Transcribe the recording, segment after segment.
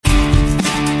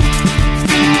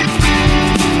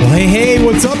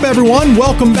What's up, everyone?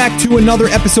 Welcome back to another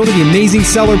episode of the Amazing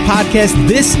Seller Podcast.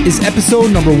 This is episode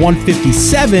number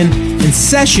 157 and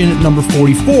session number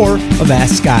 44 of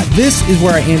Ask Scott. This is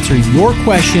where I answer your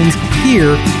questions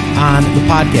here on the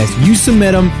podcast. You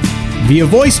submit them via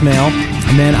voicemail,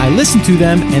 and then I listen to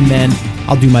them, and then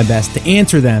I'll do my best to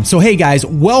answer them. So, hey guys,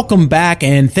 welcome back,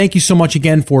 and thank you so much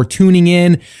again for tuning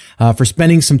in, for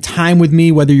spending some time with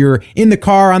me, whether you're in the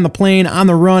car, on the plane, on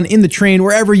the run, in the train,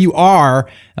 wherever you are.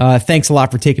 Thanks a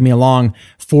lot for taking me along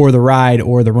for the ride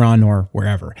or the run or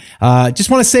wherever. Just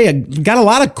want to say I got a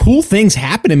lot of cool things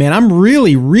happening, man. I'm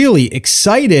really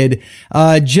excited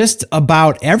just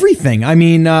about everything. I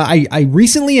mean, I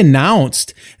recently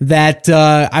announced that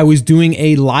I was doing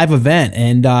a live event,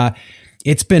 and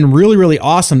it's been really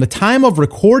awesome. The time of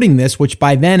recording this, which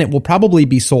by then it will probably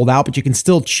be sold out, but you can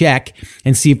still check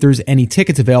and see if there's any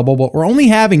tickets available. But we're only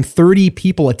having 30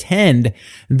 people attend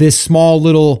this small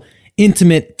little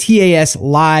intimate TAS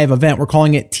live event. We're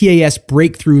calling it TAS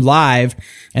Breakthrough Live,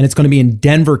 and it's going to be in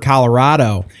Denver,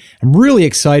 Colorado. I'm really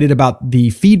excited about the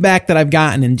feedback that I've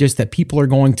gotten, and just that people are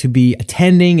going to be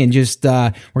attending, and just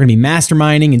we're going to be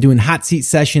masterminding and doing hot seat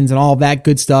sessions and all of that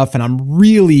good stuff. And I'm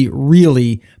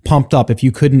really pumped up. If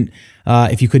you couldn't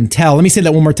tell, let me say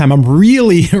that one more time. I'm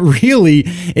really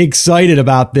excited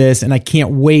about this, and I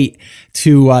can't wait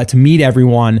to meet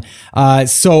everyone.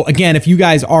 So again, if you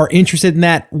guys are interested in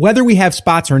that, whether we have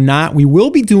spots or not, we will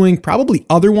be doing probably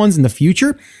other ones in the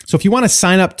future. So if you want to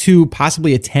sign up to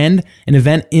possibly attend an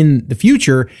event in the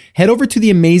future, head over to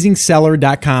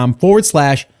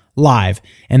theamazingseller.com/live,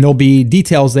 and there'll be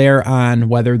details there on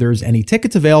whether there's any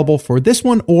tickets available for this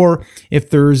one, or if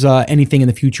there's anything in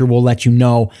the future, we'll let you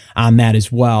know on that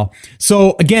as well.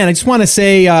 So again, I just want to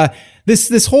say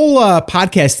this whole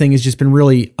podcast thing has just been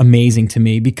really amazing to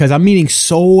me, because I'm meeting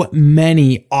so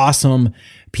many awesome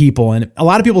people. And a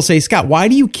lot of people say, Scott, why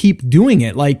do you keep doing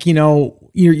it? Like,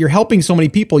 you're helping so many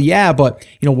people. Yeah, but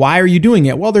why are you doing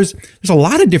it? Well, there's a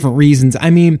lot of different reasons. I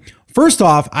mean, first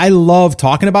off, I love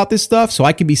talking about this stuff, so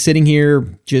I could be sitting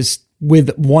here just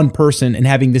with one person and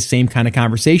having the same kind of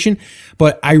conversation.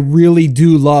 But I really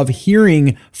do love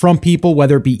hearing from people,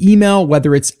 whether it be email,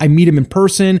 whether it's I meet them in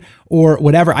person or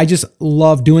whatever. I just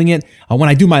love doing it. When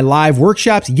I do my live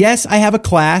workshops, yes, I have a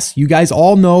class. You guys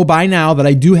all know by now that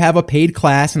I do have a paid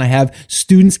class, and I have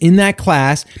students in that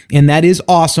class, and that is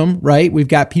awesome, right? We've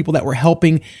got people that we're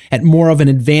helping at more of an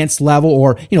advanced level,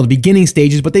 or, the beginning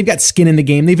stages, but they've got skin in the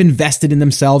game. They've invested in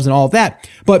themselves and all of that.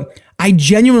 But I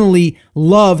genuinely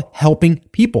love helping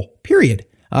people, period.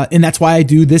 And that's why I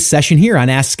do this session here on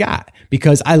Ask Scott,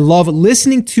 because I love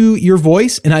listening to your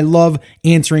voice and I love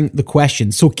answering the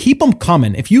questions. So keep them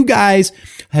coming. If you guys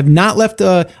have not left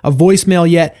a voicemail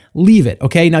yet, leave it.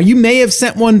 Okay. Now, you may have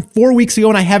sent one 4 weeks ago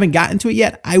and I haven't gotten to it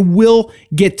yet. I will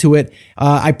get to it.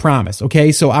 I promise.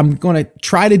 Okay. So I'm going to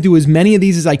try to do as many of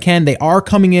these as I can. They are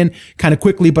coming in kind of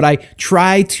quickly, but I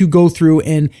try to go through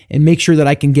and make sure that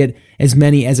I can get as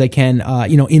many as I can,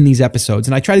 in these episodes.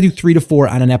 And I try to do 3 to 4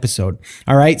 on an episode.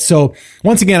 All right. So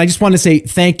once again, I just want to say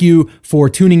thank you for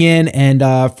tuning in and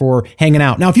for hanging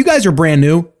out. Now, if you guys are brand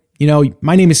new,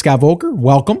 my name is Scott Volker.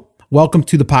 Welcome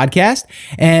to the podcast.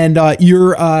 And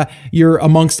you're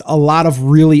amongst a lot of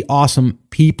really awesome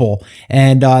people.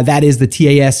 And that is the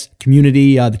TAS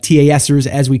community, the TASers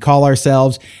as we call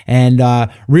ourselves. And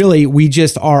really, we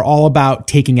just are all about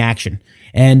taking action.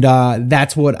 And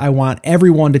that's what I want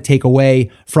everyone to take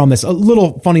away from this. A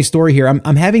little funny story here.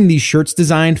 I'm having these shirts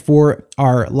designed for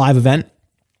our live event.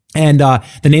 And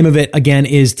the name of it, again,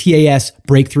 is TAS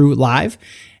Breakthrough Live.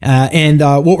 And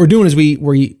what we're doing is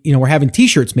we're having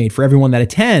t-shirts made for everyone that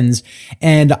attends.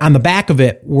 And on the back of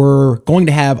it, we're going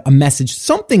to have a message,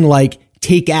 something like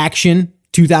Take Action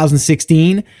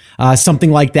 2016,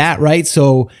 something like that, right?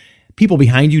 So people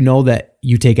behind you know that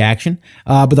you take action,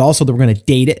 but also that we're going to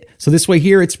date it. So this way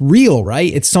here, it's real,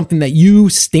 right? It's something that you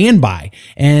stand by.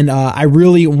 And I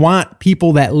really want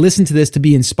people that listen to this to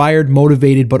be inspired,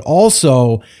 motivated, but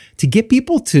also to get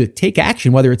people to take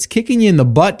action, whether it's kicking you in the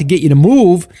butt to get you to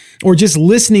move, or just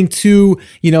listening to,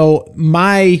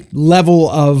 my level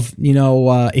of,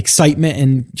 excitement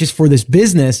and just for this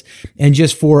business and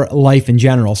just for life in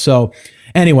general. So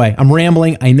anyway, I'm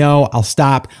rambling. I know. I'll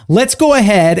stop. Let's go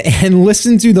ahead and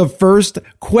listen to the first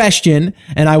question,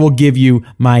 and I will give you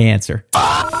my answer.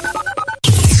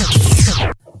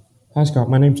 Hi, Scott.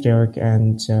 My name's Derek,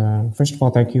 and first of all,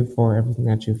 thank you for everything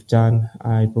that you've done.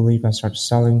 I believe I started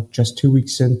selling just 2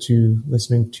 weeks into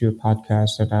listening to your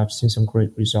podcast, and I've seen some great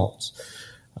results.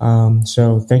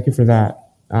 So thank you for that.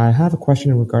 I have a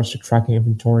question in regards to tracking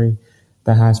inventory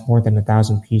that has more than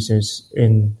 1,000 pieces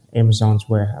in Amazon's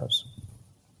warehouse.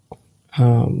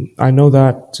 I know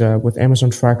that with Amazon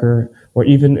Tracker, or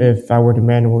even if I were to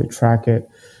manually track it,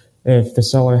 if the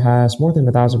seller has more than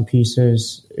 1,000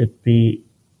 pieces, it'd be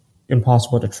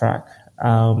impossible to track.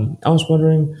 I was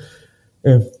wondering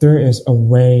if there is a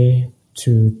way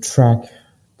to track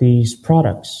these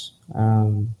products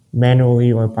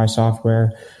manually or by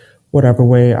software, whatever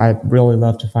way. I'd really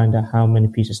love to find out how many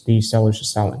pieces these sellers are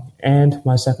selling. And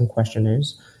my second question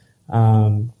is,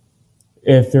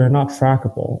 if they're not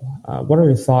trackable, what are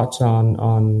your thoughts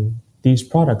on these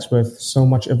products with so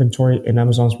much inventory in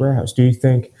Amazon's warehouse? Do you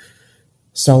think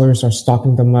sellers are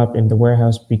stocking them up in the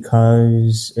warehouse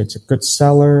because it's a good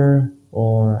seller,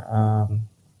 or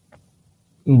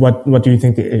what do you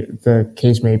think the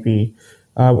case may be?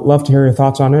 Would love to hear your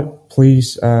thoughts on it.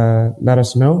 Please let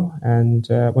us know. And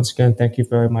once again, thank you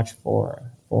very much for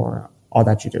all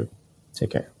that you do.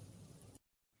 Take care.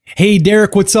 Hey,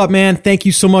 Derek, what's up, man? Thank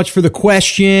you so much for the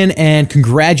question, and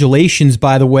congratulations,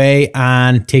 by the way,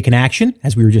 on taking action,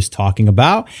 as we were just talking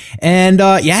about, and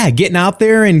getting out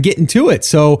there and getting to it.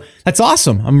 So that's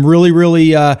awesome. I'm really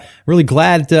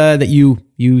glad that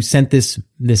you sent this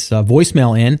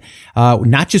voicemail in,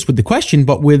 not just with the question,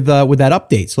 but with that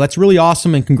update. So that's really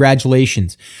awesome, and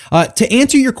congratulations. To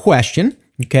answer your question,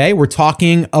 okay, we're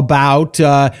talking about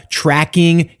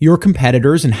tracking your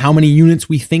competitors and how many units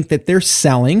we think that they're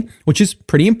selling, which is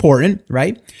pretty important,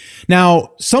 right?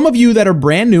 Now, some of you that are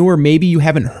brand new, or maybe you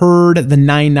haven't heard the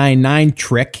 999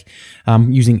 trick,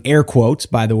 using air quotes,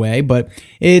 by the way, but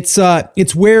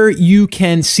it's where you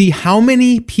can see how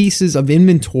many pieces of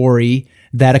inventory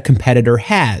that a competitor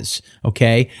has.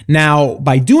 Okay. Now,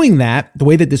 by doing that, the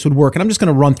way that this would work, and I'm just going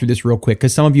to run through this real quick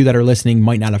because some of you that are listening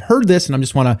might not have heard this, and I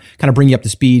just want to kind of bring you up to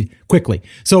speed quickly.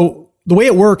 So the way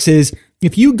it works is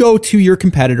if you go to your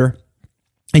competitor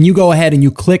and you go ahead and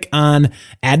you click on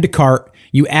add to cart,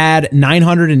 you add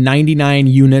 999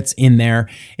 units in there,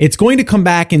 it's going to come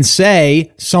back and say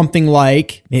something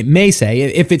like, it may say,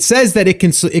 if it says that it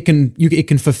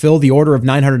can fulfill the order of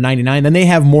 999, then they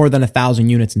have more than 1,000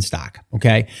 units in stock.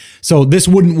 Okay. So this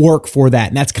wouldn't work for that.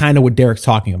 And that's kind of what Derek's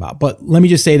talking about. But let me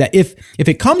just say that if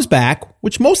it comes back,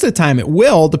 which most of the time it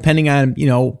will, depending on,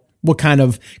 what kind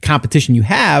of competition you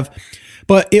have,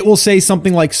 but it will say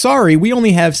something like, sorry, we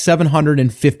only have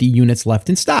 750 units left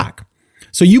in stock.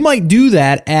 So you might do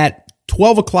that at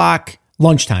 12 o'clock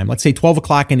lunchtime, let's say 12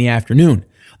 o'clock in the afternoon.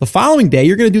 The following day,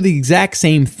 you're going to do the exact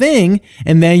same thing,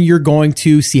 and then you're going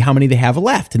to see how many they have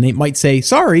left. And they might say,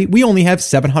 sorry, we only have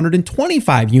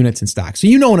 725 units in stock. So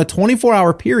in a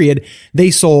 24-hour period,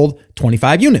 they sold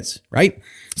 25 units, right?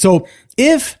 So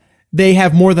if they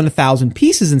have more than 1,000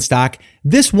 pieces in stock,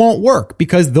 this won't work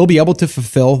because they'll be able to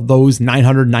fulfill those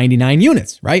 999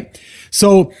 units, right?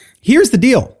 So here's the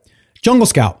deal. Jungle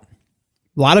Scout.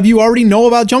 A lot of you already know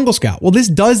about Jungle Scout. Well, this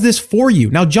does this for you.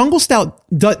 Now, Jungle Scout,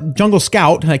 I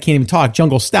can't even talk,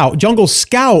 Jungle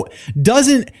Scout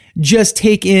doesn't just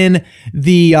take in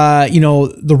the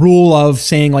rule of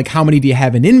saying like, how many do you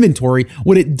have in inventory?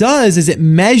 What it does is it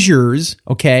measures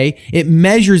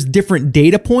different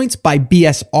data points by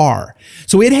BSR.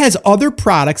 So it has other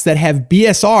products that have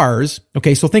BSRs.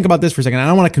 Okay. So think about this for a second. I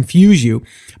don't want to confuse you,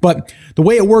 but the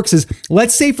way it works is,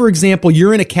 let's say, for example,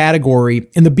 you're in a category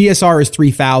and the BSR is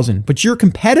 3,000, but your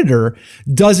competitor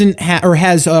doesn't have or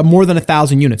has more than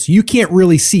 1,000 units. You can't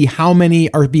really see how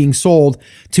many are being sold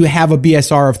to have a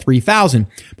BSR of 3,000.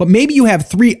 But maybe you have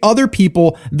 3 other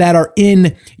people that are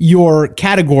in your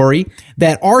category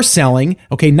that are selling,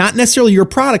 okay, not necessarily your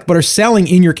product, but are selling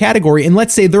in your category. And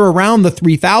let's say they're around the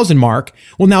 3,000 mark.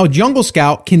 Well, now Jungle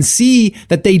Scout can see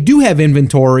that they do have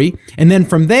inventory. And then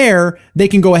from there, they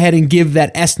can go ahead and give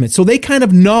that estimate. So they kind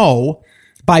of know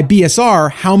by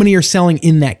BSR how many are selling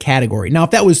in that category. Now,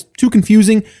 if that was too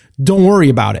confusing, don't worry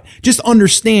about it. Just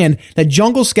understand that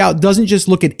Jungle Scout doesn't just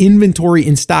look at inventory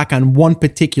in stock on one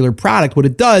particular product. What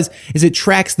it does is it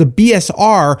tracks the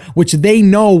BSR, which they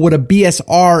know what a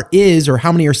BSR is or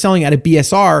how many are selling at a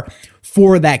BSR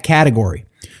for that category.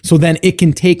 So then it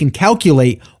can take and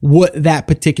calculate what that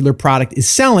particular product is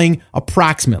selling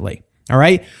approximately. All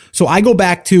right. So I go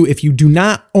back to, if you do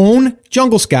not own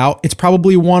Jungle Scout, it's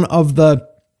probably one of the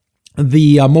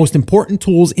most important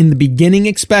tools in the beginning,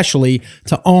 especially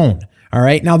to own. All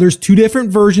right. Now there's 2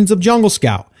 different versions of Jungle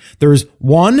Scout. There's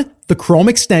one, the Chrome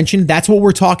extension. That's what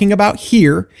we're talking about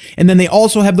here. And then they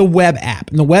also have the web app,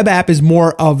 and the web app is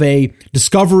more of a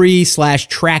discovery /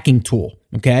 tracking tool.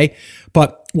 Okay.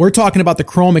 But we're talking about the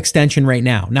Chrome extension right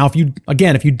now. Now, if you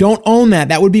don't own that,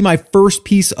 that would be my first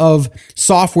piece of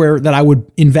software that I would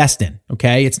invest in.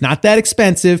 Okay. It's not that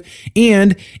expensive.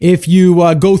 And if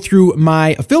you go through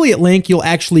my affiliate link, you'll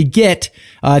actually get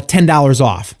 $10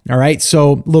 off. All right.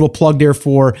 So little plug there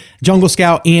for Jungle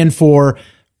Scout and for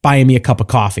buying me a cup of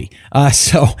coffee.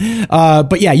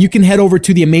 But yeah, you can head over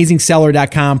to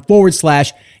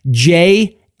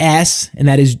theamazingseller.com/JS, and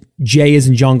that is J as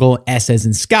in jungle, S as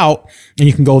in scout. And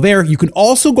you can go there. You can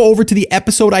also go over to the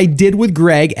episode I did with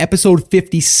Greg, episode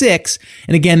 56.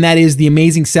 And again, that is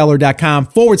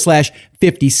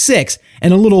theamazingseller.com/56.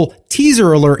 And a little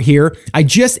teaser alert here. I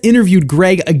just interviewed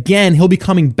Greg again. He'll be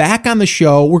coming back on the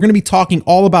show. We're going to be talking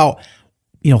all about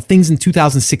things in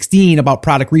 2016 about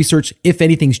product research, if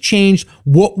anything's changed,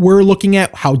 what we're looking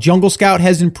at, how Jungle Scout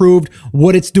has improved,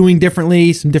 what it's doing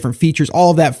differently, some different features, all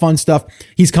of that fun stuff.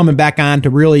 He's coming back on to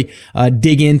really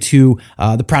dig into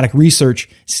the product research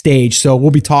stage. So we'll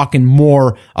be talking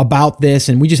more about this.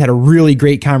 And we just had a really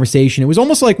great conversation. It was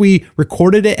almost like we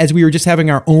recorded it as we were just having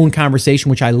our own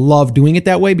conversation, which I love doing it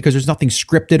that way because there's nothing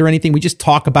scripted or anything. We just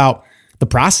talk about the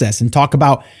process and talk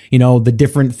about, the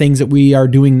different things that we are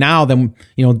doing now than,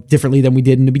 differently than we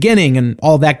did in the beginning and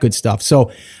all that good stuff.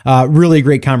 So, really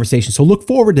great conversation. So look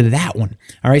forward to that one.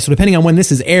 All right. So depending on when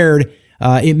this is aired,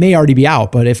 it may already be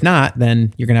out, but if not,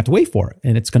 then you're going to have to wait for it.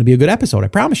 And it's going to be a good episode. I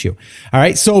promise you. All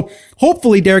right. So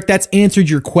hopefully, Derek, that's answered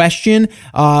your question.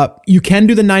 You can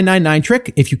do the 999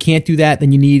 trick. If you can't do that,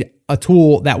 then you need a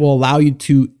tool that will allow you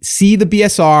to see the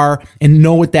BSR and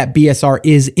know what that BSR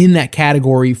is in that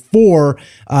category for,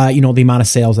 the amount of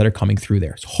sales that are coming through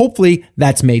there. So hopefully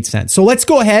that's made sense. So let's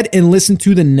go ahead and listen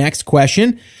to the next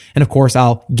question. And of course,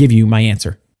 I'll give you my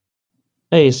answer.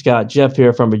 Hey, Scott, Jeff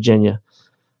here from Virginia.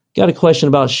 Got a question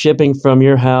about shipping from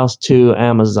your house to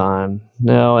Amazon.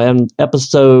 Now, in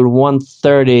episode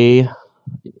 130,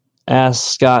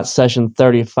 Ask Scott session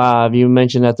 35, you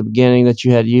mentioned at the beginning that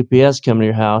you had UPS come to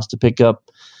your house to pick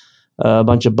up a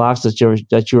bunch of boxes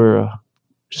that you were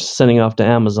sending off to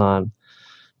Amazon.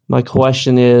 My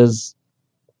question is,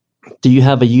 do you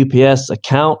have a UPS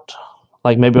account,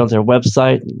 like maybe on their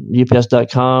website,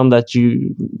 ups.com, that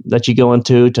you go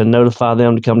into to notify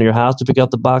them to come to your house to pick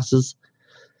up the boxes?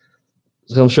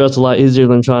 So I'm sure it's a lot easier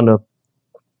than trying to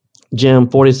jam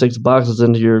 46 boxes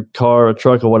into your car or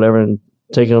truck or whatever and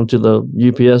taking them to the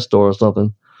UPS store or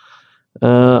something.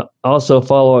 Also, a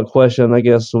follow-up question, I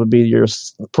guess, would be your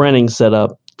printing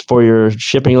setup for your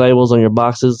shipping labels on your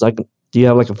boxes. Do you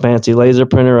have like a fancy laser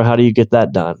printer, or how do you get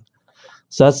that done?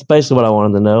 So that's basically what I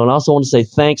wanted to know. And I also want to say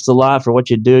thanks a lot for what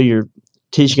you do. You're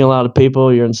teaching a lot of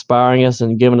people. You're inspiring us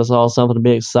and giving us all something to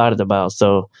be excited about.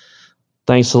 So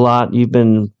thanks a lot. You've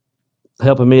been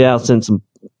helping me out since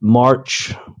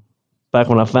March, back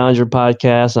when I found your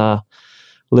podcast. I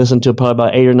listened to probably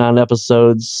about 8 or 9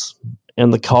 episodes in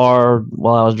the car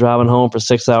while I was driving home for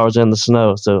 6 hours in the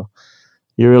snow. So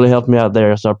you really helped me out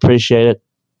there. So I appreciate it.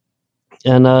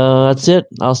 And that's it.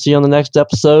 I'll see you on the next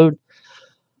episode.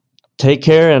 Take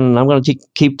care, and I'm going to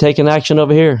keep taking action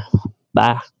over here.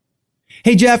 Bye.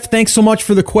 Hey, Jeff, thanks so much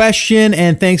for the question,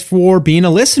 and thanks for being a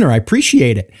listener. I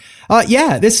appreciate it.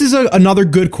 This is another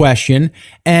good question.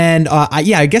 And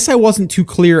I guess I wasn't too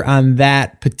clear on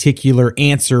that particular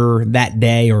answer that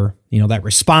day, or that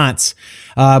response.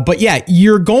 But yeah,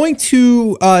 you're going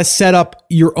to set up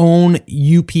your own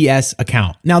UPS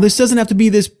account. Now, this doesn't have to be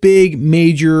this big,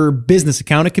 major business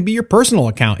account. It can be your personal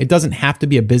account. It doesn't have to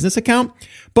be a business account,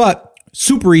 but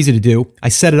super easy to do. I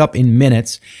set it up in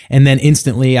minutes, and then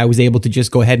instantly I was able to just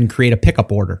go ahead and create a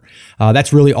pickup order.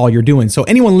 That's really all you're doing. So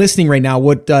anyone listening right now,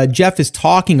 what Jeff is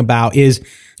talking about is,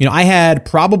 I had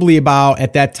probably about,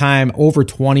 at that time, over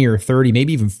 20 or 30,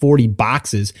 maybe even 40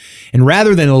 boxes. And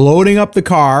rather than loading up the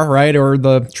car, right, or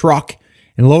the truck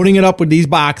and loading it up with these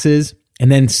boxes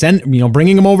and then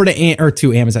bringing them over to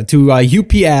Amazon, to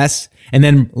UPS, and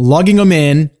then lugging them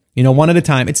in, one at a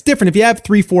time. It's different. If you have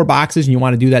 3-4 boxes and you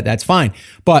want to do that, that's fine.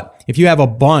 But if you have a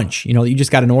bunch, that you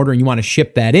just got an order and you want to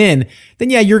ship that in,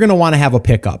 then yeah, you're going to want to have a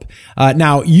pickup.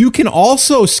 Now, you can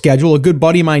also schedule. A good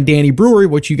buddy of mine, Danny Brewer,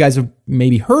 which you guys have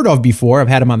maybe heard of before. I've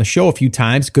had him on the show a few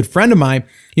times. Good friend of mine.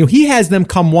 He has them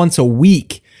come once a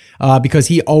week. Because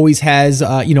he always has,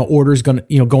 orders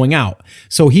going out.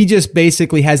 So he just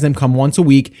basically has them come once a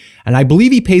week. And I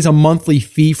believe he pays a monthly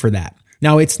fee for that.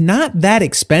 Now, it's not that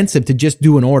expensive to just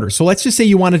do an order. So let's just say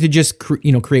you wanted to just,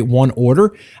 create one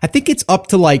order. I think it's up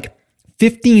to like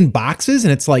 15 boxes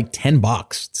and it's like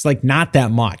 $10. It's like not that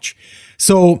much.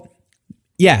 So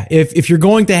yeah, if you're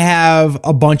going to have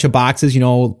a bunch of boxes,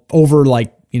 over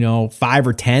like, 5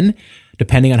 or 10,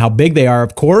 depending on how big they are,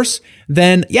 of course,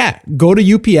 then yeah, go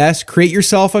to UPS, create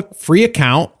yourself a free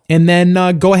account, and then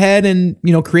go ahead and,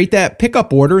 create that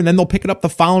pickup order, and then they'll pick it up the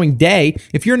following day.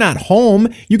 If you're not home,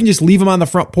 you can just leave them on the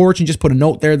front porch and just put a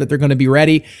note there that they're going to be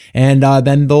ready, and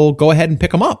then they'll go ahead and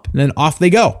pick them up, and then off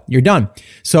they go. You're done.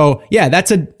 So yeah,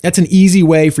 that's an easy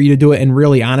way for you to do it, and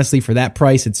really, honestly, for that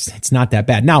price, it's not that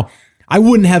bad. Now, I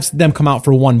wouldn't have them come out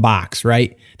for one box,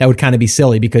 right? That would kind of be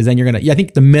silly, because then I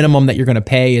think the minimum that you're going to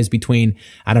pay is between,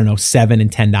 I don't know, $7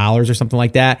 and $10 or something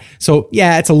like that. So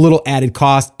yeah, it's a little added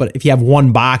cost, but if you have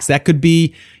one box, that could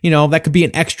be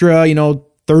an extra,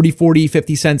 30, 40,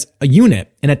 50 cents a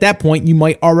unit. And at that point, you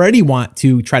might already want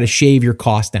to try to shave your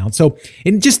cost down. So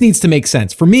it just needs to make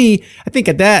sense. For me, I think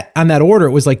on that order,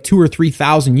 it was like 2,000 or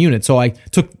 3,000 units. So I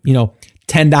took,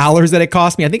 $10 that it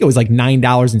cost me. I think it was like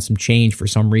 $9 and some change for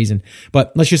some reason.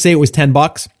 But let's just say it was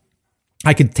 $10.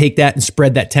 I could take that and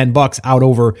spread that $10 out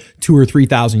over 2,000 or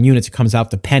 3,000 units. It comes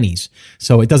out to pennies.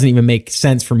 So it doesn't even make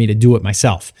sense for me to do it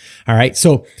myself. All right.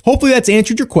 So hopefully that's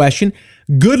answered your question.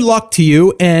 Good luck to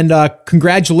you, and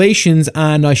congratulations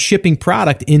on shipping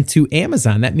product into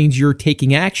Amazon. That means you're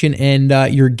taking action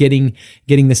and you're getting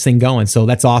this thing going. So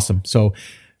that's awesome. So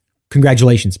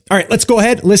congratulations. All right, let's go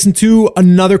ahead, listen to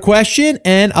another question,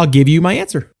 and I'll give you my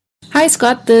answer. Hi,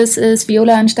 Scott. This is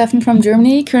Viola and Steffen from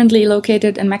Germany, currently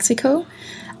located in Mexico.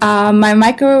 My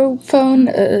microphone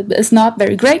is not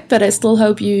very great, but I still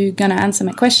hope you're going to answer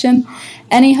my question.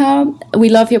 Anyhow, we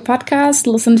love your podcast,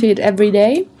 listen to it every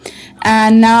day.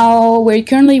 And now we're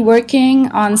currently working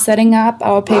on setting up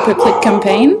our pay-per-click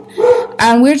campaign.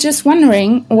 And we're just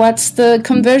wondering, what's the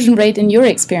conversion rate in your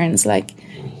experience? Like,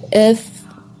 if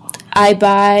I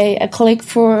buy a click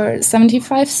for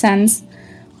 75 cents,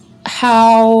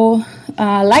 how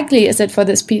likely is it for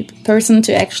this person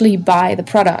to actually buy the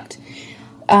product?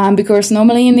 Because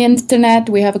normally in the internet,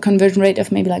 we have a conversion rate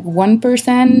of maybe like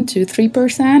 1% to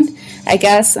 3%. I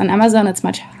guess on Amazon, it's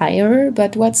much higher,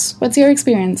 but what's your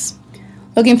experience?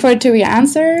 Looking forward to your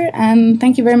answer, and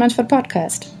thank you very much for the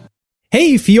podcast.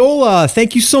 Hey, Fiola,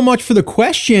 thank you so much for the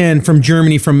question from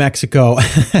Germany, from Mexico.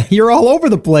 You're all over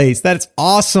the place. That's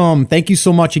awesome. Thank you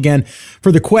so much again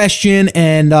for the question.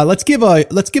 And let's give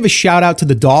a shout out to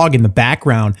the dog in the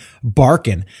background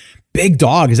barking. Big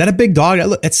dog. Is that a big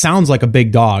dog? It sounds like a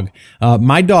big dog.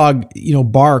 My dog,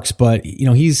 barks, but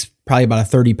he's probably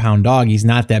about a 30-pound dog. He's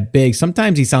not that big.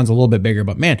 Sometimes he sounds a little bit bigger,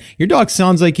 but man, your dog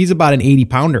sounds like he's about an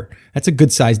 80-pounder. That's a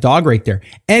good sized dog right there.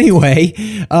 Anyway,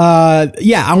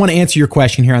 I want to answer your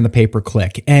question here on the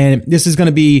pay-per-click. And this is going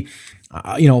to be,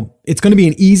 it's going to be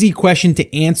an easy question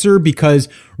to answer, because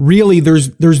really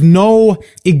there's no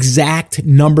exact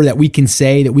number that we can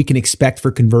say that we can expect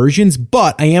for conversions,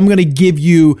 but I am going to give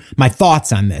you my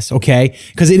thoughts on this, okay?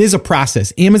 Because it is a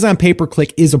process. Amazon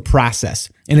pay-per-click is a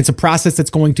process, and it's a process that's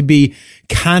going to be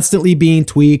constantly being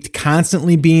tweaked,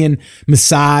 constantly being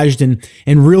massaged and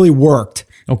really worked.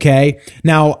 Okay.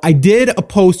 Now, I did a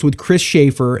post with Chris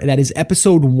Schaefer, that is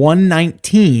episode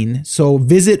 119. So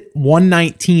visit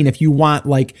 119 if you want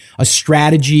like a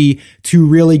strategy to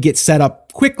really get set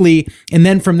up quickly. And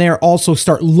then from there, also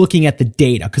start looking at the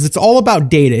data, because it's all about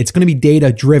data. It's going to be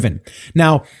data driven.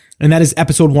 Now, and that is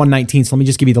episode 119. So let me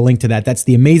just give you the link to that. That's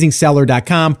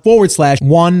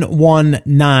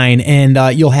theamazingseller.com/119.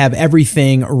 And you'll have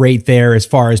everything right there as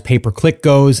far as pay-per-click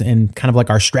goes, and kind of like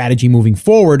our strategy moving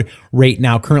forward right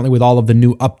now, currently with all of the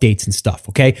new updates and stuff.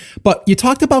 Okay. But you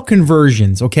talked about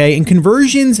conversions. Okay. And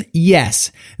conversions,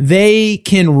 yes, they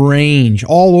can range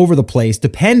all over the place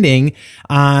depending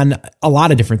on a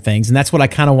lot of different things. And that's what I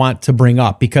kind of want to bring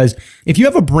up, because if you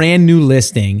have a brand new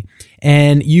listing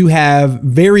and you have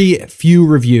very few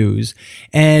reviews,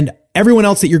 and everyone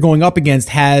else that you're going up against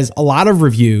has a lot of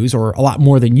reviews, or a lot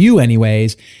more than you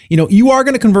anyways, you are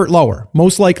going to convert lower.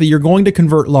 Most likely you're going to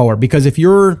convert lower, because if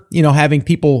you're, having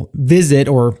people visit,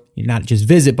 or not just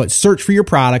visit, but search for your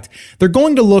product, they're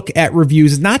going to look at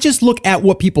reviews, not just look at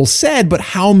what people said, but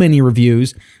how many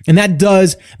reviews. And that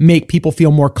does make people feel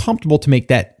more comfortable to make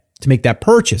that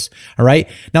purchase. All right.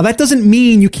 Now, that doesn't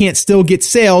mean you can't still get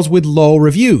sales with low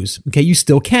reviews. Okay. You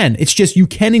still can. It's just you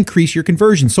can increase your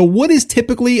conversion. So what is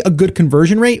typically a good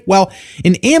conversion rate? Well,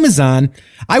 in Amazon,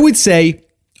 I would say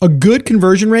a good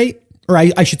conversion rate, or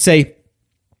I should say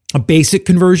a basic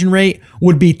conversion rate,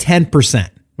 would be 10%.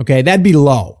 Okay. That'd be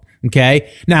low.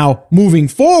 Okay. Now, moving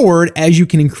forward, as you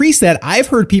can increase that, I've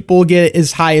heard people get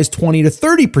as high as 20 to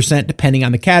 30%, depending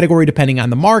on the category, depending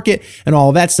on the market, and all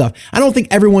of that stuff. I don't think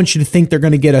everyone should think they're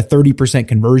going to get a 30%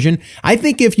 conversion. I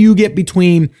think if you get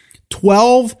between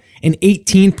 12 and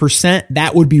 18%,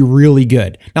 that would be really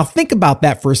good. Now, think about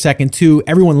that for a second too,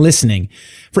 everyone listening.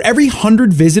 For every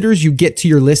 100 visitors you get to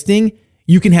your listing,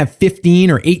 you can have 15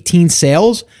 or 18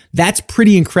 sales. That's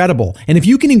pretty incredible. And if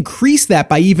you can increase that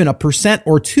by even 1%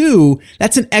 or 2%,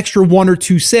 that's an extra 1 or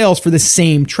 2 sales for the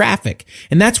same traffic.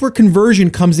 And that's where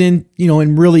conversion comes in,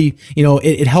 and really,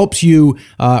 it helps you,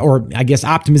 or I guess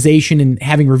optimization and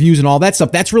having reviews and all that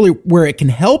stuff. That's really where it can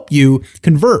help you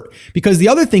convert. Because the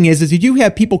other thing is if you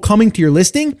have people coming to your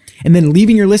listing and then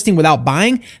leaving your listing without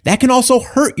buying, that can also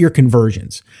hurt your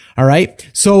conversions. All right.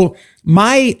 So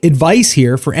my advice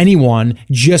here for anyone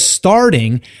just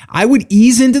starting, I would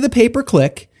ease into the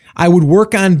pay-per-click. I would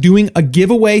work on doing a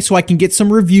giveaway so I can get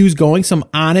some reviews going, some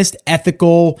honest,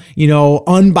 ethical,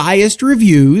 unbiased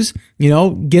reviews,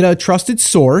 get a trusted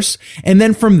source. And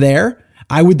then from there,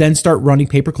 I would then start running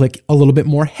pay-per-click a little bit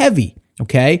more heavy.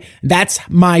 Okay. That's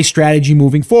my strategy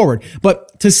moving forward.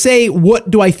 But to say, what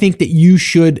do I think that you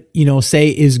should, say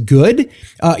is good?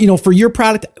 For your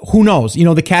product, who knows?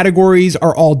 The categories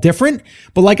are all different.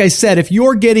 But like I said, if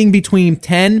you're getting between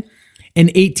 10 and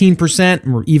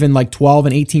 18%, or even like 12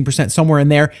 and 18%, somewhere in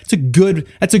there,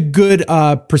 that's a good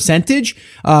percentage.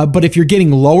 But if you're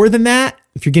getting lower than that,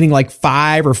 if you're getting like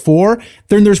 5 or 4,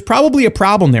 then there's probably a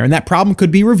problem there. And that problem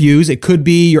could be reviews. It could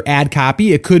be your ad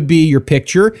copy. It could be your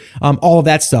picture, all of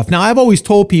that stuff. Now, I've always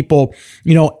told people,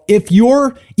 even if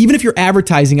you're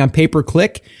advertising on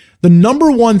pay-per-click, the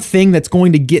number one thing that's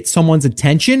going to get someone's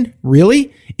attention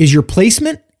really is your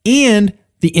placement and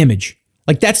the image.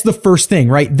 Like that's the first thing,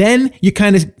 right? Then you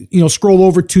kind of, scroll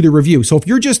over to the review. So if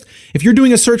you're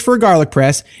doing a search for a garlic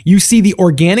press, you see the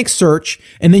organic search,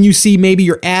 and then you see maybe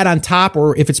your ad on top,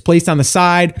 or if it's placed on the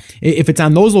side, if it's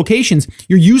on those locations,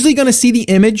 you're usually going to see the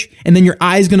image, and then your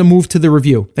eye is going to move to the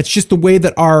review. That's just the way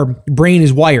that our brain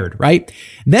is wired, right?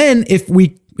 Then if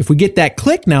we get that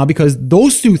click now, because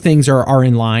those two things are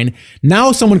in line,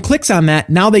 now someone clicks on that,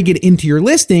 now they get into your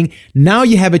listing, now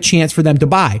you have a chance for them to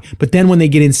buy. But then when they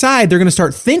get inside, they're going to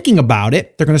start thinking about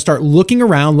it. They're going to start looking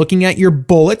around, looking at your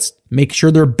bullets, make sure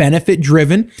they're benefit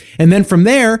driven. And then from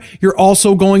there, you're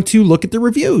also going to look at the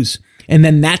reviews. And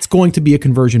then that's going to be a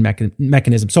conversion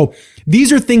mechanism. So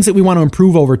these are things that we want to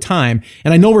improve over time.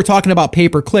 And I know we're talking about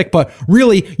pay-per-click, but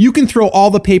really you can throw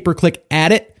all the pay-per-click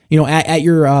at it, at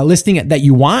your listing that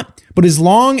you want. But as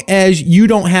long as you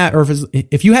don't have, or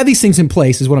if you have these things in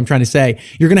place, is what I'm trying to say,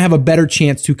 you're going to have a better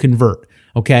chance to convert.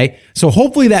 Okay. So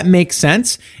hopefully that makes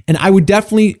sense. And I would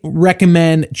definitely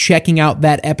recommend checking out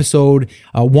that episode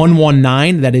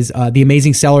 119. That is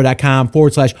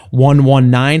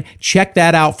theamazingseller.com/119. Check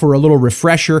that out for a little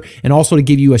refresher and also to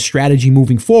give you a strategy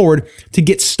moving forward to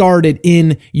get started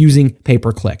in using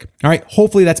pay-per-click. All right.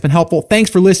 Hopefully that's been helpful. Thanks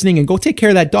for listening, and go take care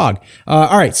of that dog.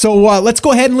 All right. So let's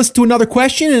go ahead and listen to another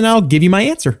question, and I'll give you my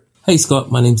answer. Hey, Scott.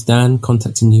 My name's Dan,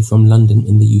 contacting you from London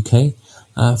in the UK.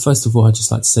 First of all, I'd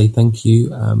just like to say thank you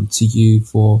to you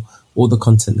for all the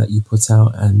content that you put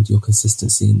out and your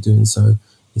consistency in doing so.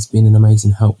 It's been an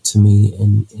amazing help to me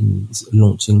in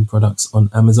launching products on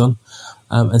Amazon.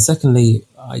 And secondly,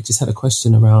 I just had a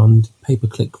question around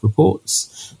pay-per-click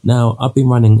reports. Now, I've been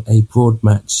running a broad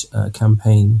match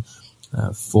campaign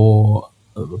for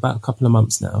about a couple of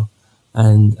months now,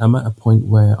 and I'm at a point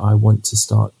where I want to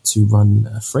start to run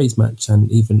a phrase match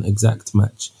and even exact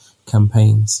match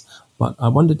campaigns. But I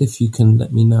wondered if you can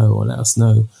let me know, or let us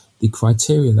know, the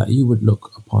criteria that you would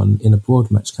look upon in a broad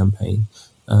match campaign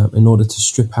in order to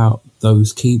strip out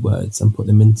those keywords and put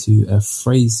them into a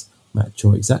phrase match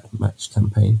or exact match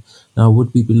campaign. Now,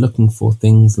 would we be looking for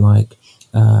things like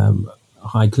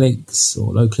high clicks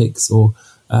or low clicks, or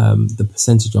the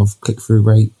percentage of click-through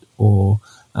rate, or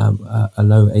a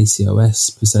low ACOS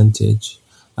percentage?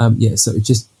 So it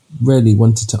just really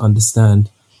wanted to understand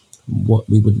what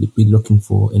we would be looking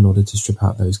for in order to strip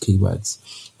out those keywords.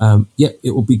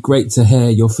 It will be great to hear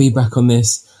your feedback on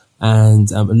this, and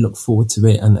I look forward to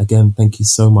it. And again, thank you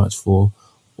so much for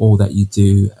all that you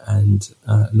do, and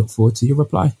look forward to your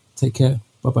reply. Take care.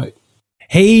 Bye-bye.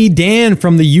 Hey, Dan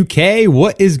from the UK.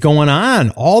 What is going on?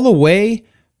 All the way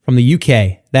from the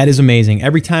UK. That is amazing.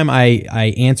 Every time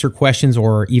I answer questions,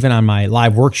 or even on my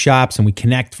live workshops, and we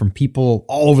connect from people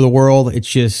all over the world, it's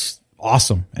just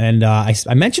awesome. And I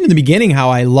mentioned in the beginning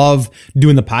how I love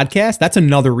doing the podcast. That's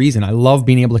another reason. I love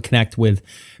being able to connect with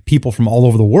people from all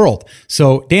over the world.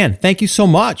 So Dan, thank you so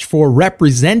much for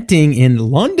representing in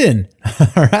London.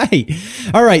 All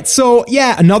right. So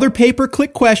yeah, another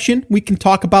pay-per-click question. We can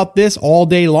talk about this all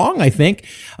day long, I think,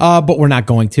 but we're not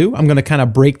going to. I'm going to kind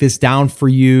of break this down for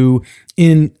you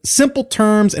in simple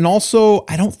terms. And also,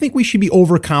 I don't think we should be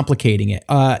overcomplicating it.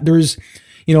 There's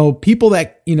people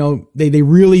that, they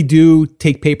really do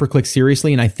take pay-per-click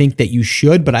seriously, and I think that you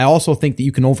should, but I also think that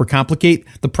you can overcomplicate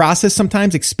the process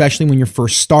sometimes, especially when you're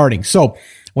first starting. So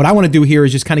What I want to do here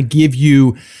is just kind of give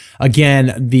you,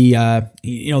 again, the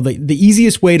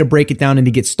easiest way to break it down and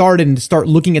to get started and to start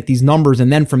looking at these numbers,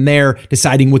 and then from there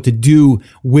deciding what to do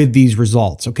with these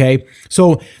results. Okay.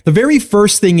 So the very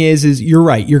first thing is you're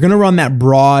right. You're going to run that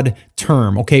broad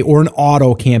term, okay, or an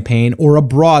auto campaign or a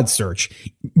broad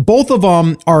search. Both of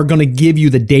them are going to give you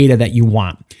the data that you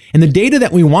want. And the data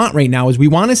that we want right now is we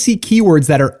want to see keywords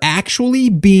that are actually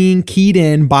being keyed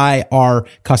in by our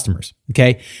customers.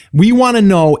 Okay. We want to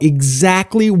know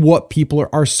exactly what people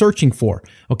are searching for.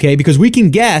 Okay. Because we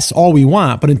can guess all we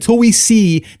want, but until we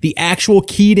see the actual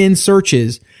keyed in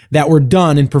searches that were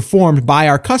done and performed by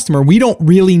our customer, we don't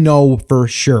really know for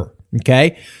sure.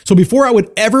 Okay. So before I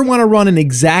would ever want to run an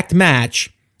exact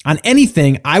match on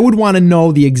anything, I would want to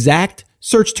know the exact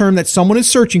search term that someone is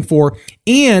searching for,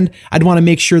 and I'd want to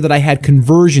make sure that I had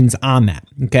conversions on that.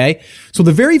 Okay. So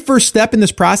the very first step in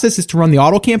this process is to run the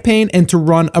auto campaign and to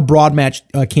run a broad match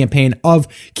campaign of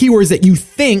keywords that you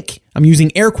think, I'm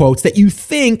using air quotes, that you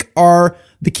think are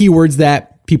the keywords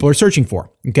that people are searching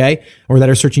for. Okay. Or that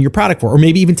are searching your product for, or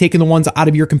maybe even taking the ones out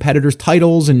of your competitors'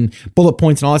 titles and bullet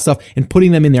points and all that stuff and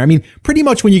putting them in there. I mean, pretty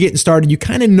much when you're getting started, you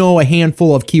kind of know a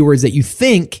handful of keywords that you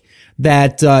think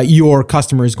that your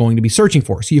customer is going to be searching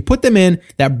for. So you put them in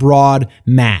that broad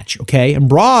match, okay? And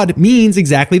broad means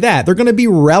exactly that. They're going to be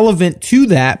relevant to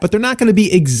that, but they're not going to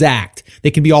be exact.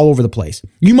 They can be all over the place.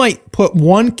 You might put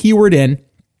one keyword in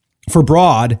for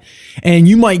broad, and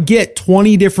you might get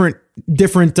 20 different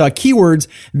keywords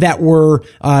that were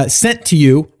sent to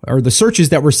you, or the searches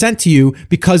that were sent to you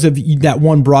because of that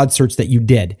one broad search that you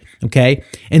did, okay?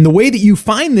 And the way that you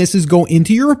find this is go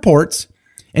into your reports,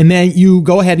 and then you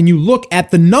go ahead and you look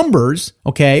at the numbers,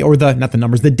 okay, or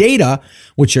the data,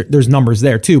 which there's numbers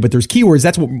there too, but there's keywords.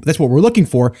 That's what we're looking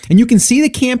for. And you can see the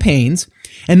campaigns,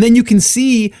 and then you can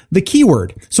see the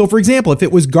keyword. So for example, if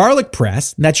it was garlic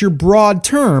press, that's your broad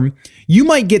term, you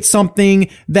might get something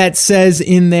that says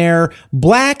in there,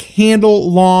 black handle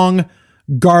long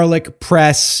garlic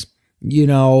press,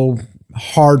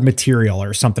 hard material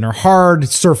or something, or hard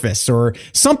surface, or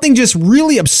something just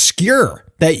really obscure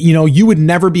that, you would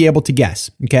never be able to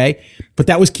guess. Okay. But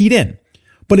that was keyed in.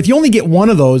 But if you only get one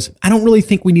of those, I don't really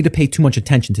think we need to pay too much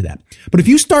attention to that. But if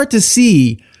you start to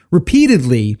see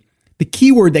repeatedly the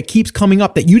keyword that keeps coming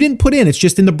up that you didn't put in, it's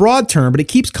just in the broad term, but it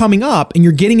keeps coming up and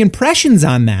you're getting impressions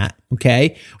on that.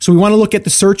 Okay. So we want to look at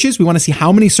the searches. We want to see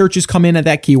how many searches come in at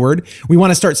that keyword. We want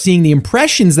to start seeing the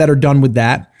impressions that are done with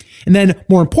that. And then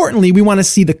more importantly, we want to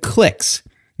see the clicks.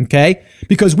 Okay.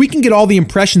 Because we can get all the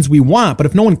impressions we want, but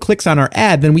if no one clicks on our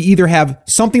ad, then we either have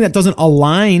something that doesn't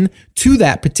align to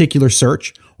that particular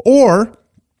search, or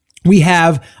we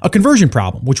have a conversion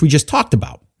problem, which we just talked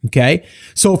about. Okay.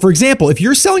 So for example, if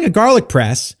you're selling a garlic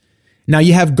press, now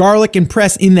you have garlic and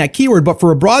press in that keyword, but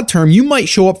for a broad term, you might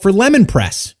show up for lemon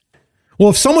press.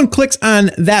 Well, if someone clicks on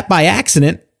that by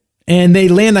accident and they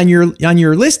land on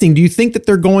your listing, do you think that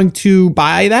they're going to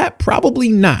buy that? Probably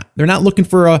not. They're not looking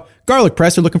for a garlic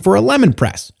press, they're looking for a lemon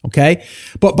press, okay?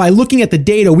 But by looking at the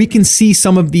data, we can see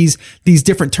some of these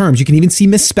different terms. You can even see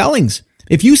misspellings.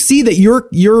 If you see that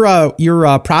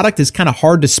your product is kind of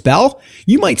hard to spell,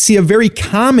 you might see a very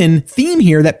common theme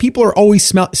here that people are always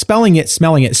spelling it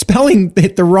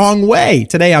the wrong way.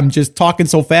 Today, I'm just talking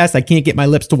so fast, I can't get my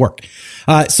lips to work.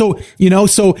 So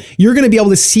you're going to be able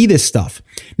to see this stuff.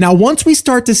 Now, once we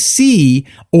start to see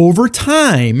over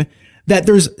time that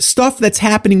there's stuff that's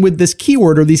happening with this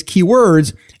keyword or these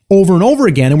keywords over and over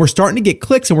again, and we're starting to get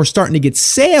clicks and we're starting to get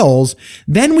sales,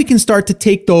 then we can start to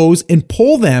take those and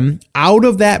pull them out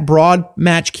of that broad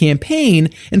match campaign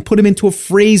and put them into a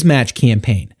phrase match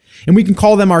campaign. And we can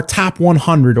call them our top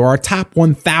 100 or our top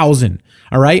 1,000.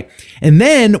 All right. And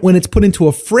then when it's put into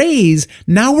a phrase,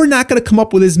 now we're not going to come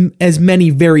up with as many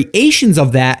variations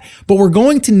of that, but we're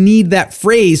going to need that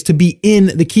phrase to be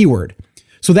in the keyword.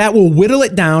 So that will whittle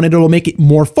it down and it'll make it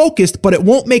more focused, but it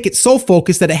won't make it so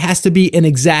focused that it has to be an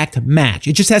exact match.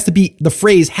 It just has to be, the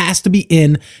phrase has to be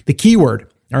in the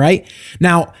keyword. All right.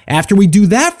 Now, after we do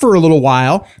that for a little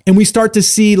while and we start to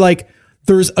see like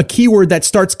there's a keyword that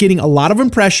starts getting a lot of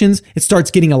impressions, it starts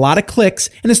getting a lot of clicks,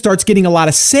 and it starts getting a lot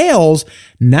of sales,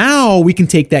 now we can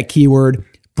take that keyword,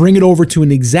 bring it over to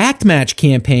an exact match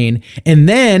campaign, and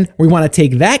then we want to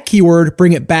take that keyword,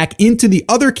 bring it back into the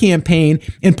other campaign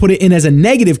and put it in as a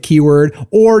negative keyword,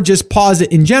 or just pause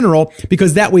it in general,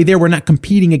 because that way there we're not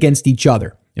competing against each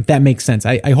other, if that makes sense.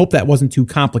 I hope that wasn't too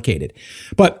complicated.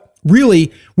 But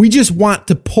really, we just want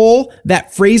to pull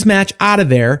that phrase match out of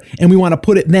there and we want to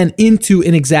put it then into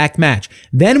an exact match.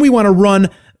 Then we want to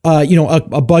run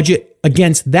a budget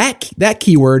against that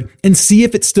keyword and see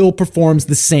if it still performs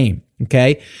the same.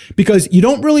 Okay. Because you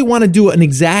don't really want to do an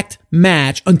exact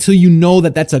match until you know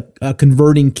that that's a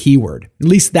converting keyword. At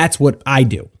least that's what I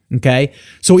do. Okay.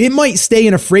 So it might stay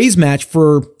in a phrase match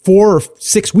for 4 or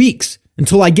 6 weeks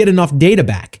until I get enough data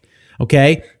back.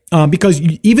 Okay. Because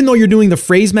even though you're doing the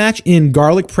phrase match in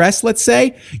garlic press, let's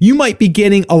say, you might be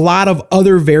getting a lot of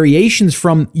other variations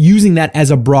from using that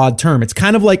as a broad term. It's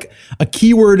kind of like a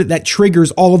keyword that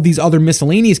triggers all of these other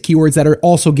miscellaneous keywords that are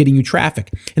also getting you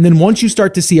traffic. And then once you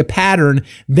start to see a pattern,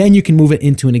 then you can move it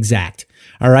into an exact.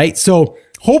 All right. So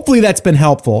hopefully that's been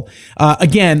helpful.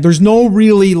 Again, there's no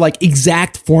really like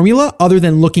exact formula other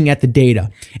than looking at the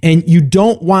data. And you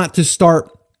don't want to start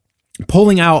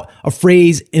pulling out a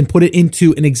phrase and put it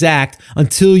into an exact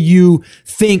until you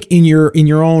think in your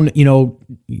own,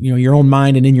 your own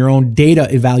mind and in your own data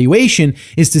evaluation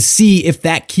is to see if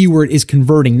that keyword is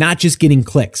converting, not just getting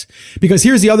clicks. Because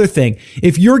here's the other thing.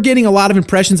 If you're getting a lot of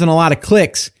impressions and a lot of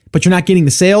clicks, but you're not getting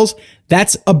the sales,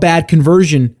 that's a bad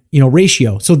conversion,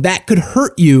 ratio. So that could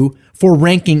hurt you for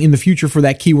ranking in the future for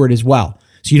that keyword as well.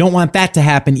 So you don't want that to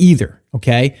happen either.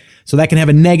 Okay. So that can have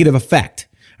a negative effect.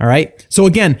 All right. So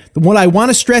again, what I want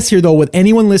to stress here though, with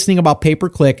anyone listening about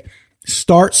pay-per-click,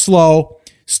 start slow,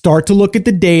 start to look at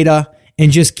the data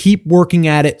and just keep working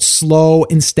at it slow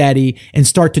and steady and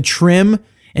start to trim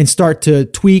and start to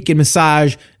tweak and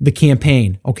massage the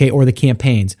campaign. Okay. Or the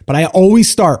campaigns. But I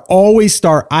always do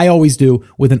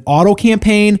with an auto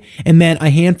campaign and then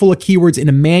a handful of keywords in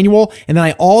a manual. And then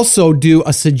I also do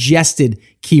a suggested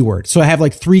keyword. So I have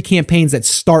like 3 campaigns that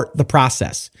start the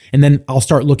process and then I'll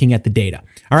start looking at the data.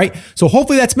 All right. So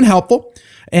hopefully that's been helpful.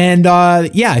 And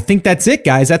I think that's it,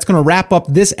 guys. That's going to wrap up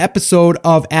this episode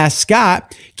of Ask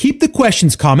Scott. Keep the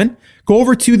questions coming. Go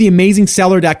over to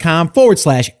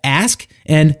theamazingseller.com/ask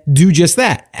and do just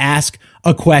that. Ask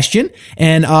a question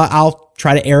and I'll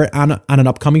try to air it on an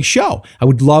upcoming show. I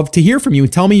would love to hear from you.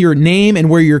 Tell me your name and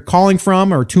where you're calling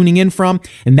from or tuning in from,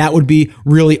 and that would be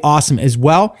really awesome as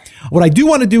well. What I do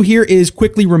want to do here is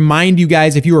quickly remind you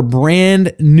guys, if you are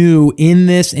brand new in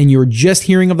this and you're just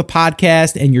hearing of the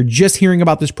podcast and you're just hearing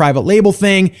about this private label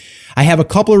thing, I have a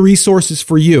couple of resources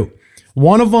for you.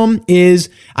 One of them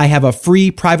is I have a free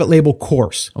private label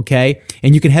course, okay?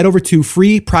 And you can head over to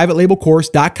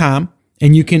freeprivatelabelcourse.com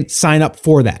and you can sign up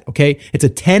for that, okay? It's a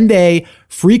 10-day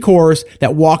free course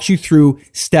that walks you through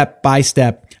step by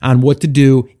step on what to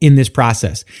do in this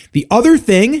process. The other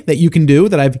thing that you can do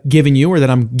that I've given you or that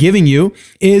I'm giving you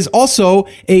is also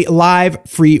a live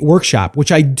free workshop,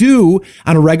 which I do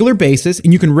on a regular basis.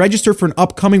 And you can register for an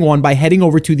upcoming one by heading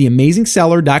over to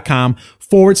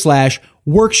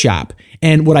theamazingseller.com/workshop.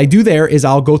 And what I do there is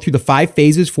I'll go through the 5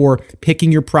 phases for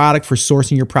picking your product, for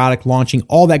sourcing your product, launching,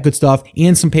 all that good stuff,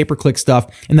 and some pay-per-click stuff.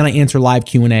 And then I answer live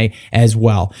Q&A as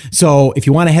well. So if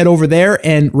you want to head over there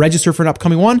and register for an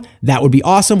upcoming one, that would be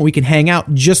awesome. We can hang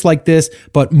out just like this,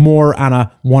 but more on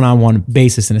a one-on-one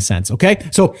basis in a sense. Okay.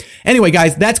 So anyway,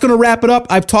 guys, that's going to wrap it up.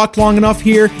 I've talked long enough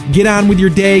here. Get on with your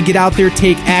day. Get out there.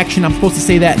 Take action. I'm supposed to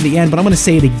say that in the end, but I'm going to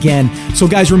say it again. So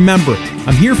guys, remember,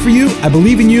 I'm here for you. I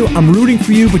believe in you. I'm rooting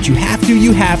for you, but you have to.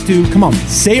 Come on,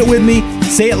 say it with me,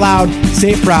 say it loud,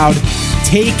 say it proud.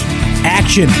 Take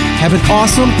action. Have an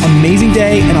awesome, amazing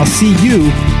day, and I'll see you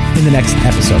in the next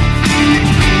episode.